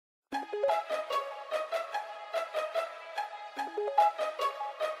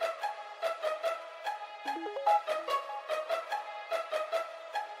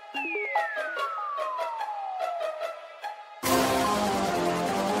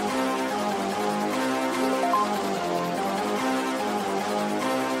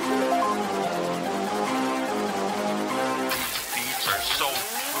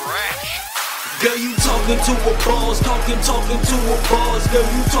Girl, you talking to a boss, talking to a boss. Girl,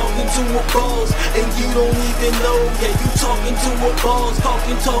 you talking to a boss, and you don't even know. Yeah, you talking to a boss,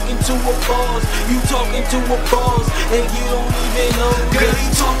 talking to a boss. You talking to a boss, and you don't even know. Girl, you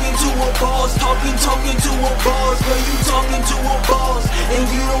talking to a boss, talking to a boss. Girl, you talking to a boss, and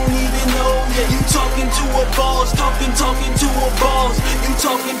you don't even know. Yeah, you talking to a boss, talking to a boss. You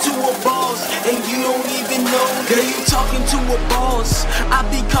talking to a boss, and you don't even know. Girl, you talking to a boss. I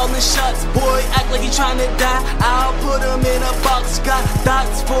be calling shots, boy, act like you tryna die. I'll put him in a box. Got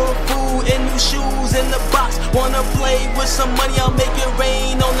dots for food and new shoes in the box. Wanna play with some money, I'll make it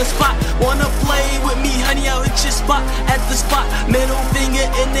rain on the spot. Wanna play with me, honey, I'll hit your spot at the spot. Middle finger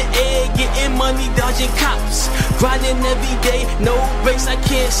in the air, getting money, dodging cops. Grinding every day, no breaks, I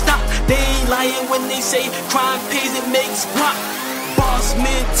can't stop. They ain't lying when they say crime pays, it makes pop. Boss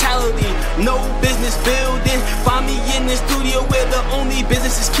mentality, no business building. Find me in the studio where the only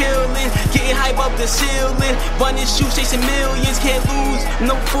business is killing. Getting hype up the ceiling, running shoes, chasing millions. Can't lose,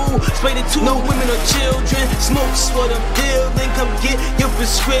 no fool, spray the two, no women or children. Smokes what I'm dealing, come get your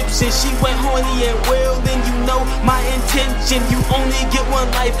prescription. She went horny and wailing, you know my intention. You only get one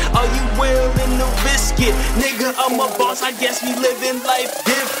life, are you willing to risk it? Nigga, I'm a boss, I guess we living life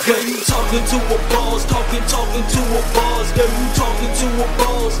different. Girl, you talking to a boss, talking to a boss. Girl, you talking to a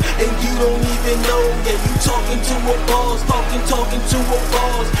boss, and you don't even know. Yeah, you talking to a boss, talking to a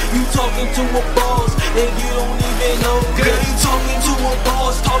boss. You talking to a boss, and you don't even know. Girl, you talking to a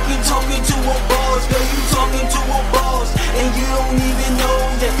boss, talking to a boss. Girl, you talking to a boss, and you don't even know.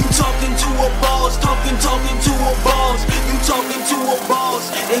 Yeah, you talking to a boss, talking to a boss. You talking to a boss,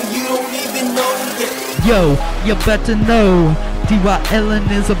 and you don't even know. Yeah. Yo, you better know D.Y.L.N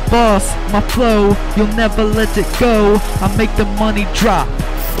is a boss. My flow, you'll never let it go. I make the money drop.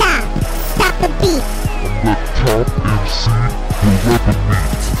 Stop the beat. The top MC will rubber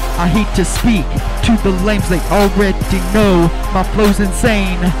meet. I hate to speak to the lames, they already know my flow's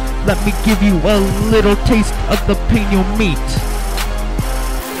insane. Let me give you a little taste of the pain you'll meet.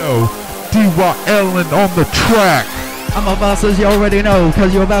 Yo, D.Y.L.N on the track. I'm a boss as you already know,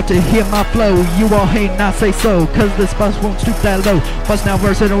 cause you're about to hear my flow. You all hate and I say so, cause this boss won't stoop that low. Bust now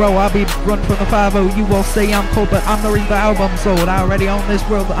verse in a row, I'll be run from the 5-0. You all say I'm cold, but I'm the reason the album sold. I already own this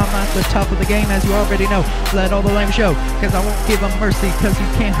world, but I'm at the top of the game, as you already know. Let all the lame show, cause I won't give them mercy, cause you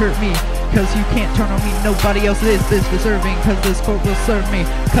can't hurt me. Cause you can't turn on me, nobody else is this deserving. Cause this court will serve me,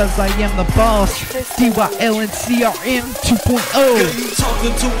 cause I am the boss. D.Y.L.N CRM 2.0. Girl, you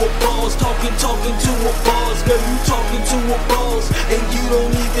talking to a boss, talking to a boss. Girl, you talking to a boss, and you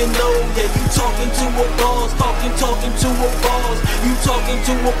don't even know. Yeah, you talking to a boss, talking to a boss. You talking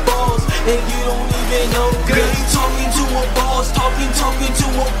to a boss, and you don't even know. Girl, you talking to a boss, talking to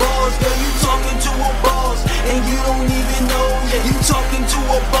a boss. Girl, you talking to a boss, and you don't even know. Yeah, you talking to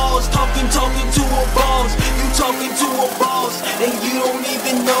a boss, talking to a boss. You talking to a boss, and you don't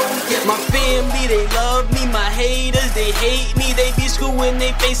even know. Yeah, my family, they love me. My haters, they hate me. They be screwing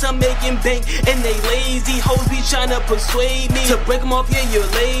their face, I'm making bank, and they lazy. Hoes be tryna persuade me to break them off, yeah, your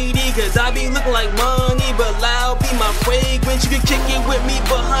lady. Cause I be looking like money, but loud be my fragrance. You can kick it with me,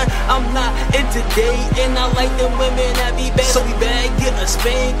 but hun, I'm not into dating. I like them women that be bad, so we bad, get a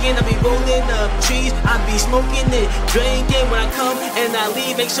spanking. I be rolling up trees, I be smoking and drinking. When I come and I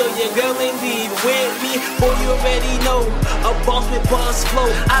leave, make sure your girl ain't leave with me. Boy, you already know, a boss with boss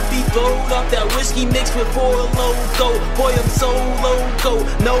flow. I be throwed off that whiskey mixed with 4 loco. Boy, I'm so loco,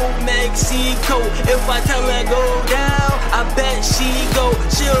 no Mexico. If I tell her go down, I bet she go.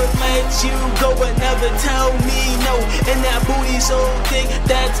 She'll let you go but never tell me no. And that booty so thick,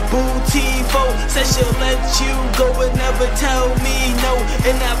 that's booty fo. Said she'll let you go but never tell me no.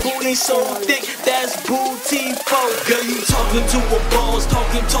 And that booty so thick, that's booty fo. Girl, you talking to a boss,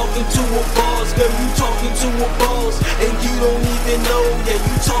 talking to a boss. Girl, you talking to a boss, and you don't even know. Yeah,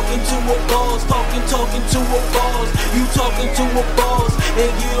 you talking to a boss, talking to a boss. You talking to a boss,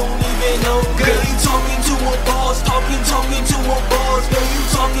 and you don't even know. Girl, you talking to a boss, talking to a boss. Girl, you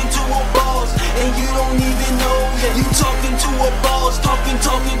talking to a boss, and you don't even know. Yeah, you talking to a boss, talking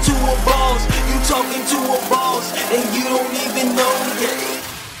to a boss. You talking to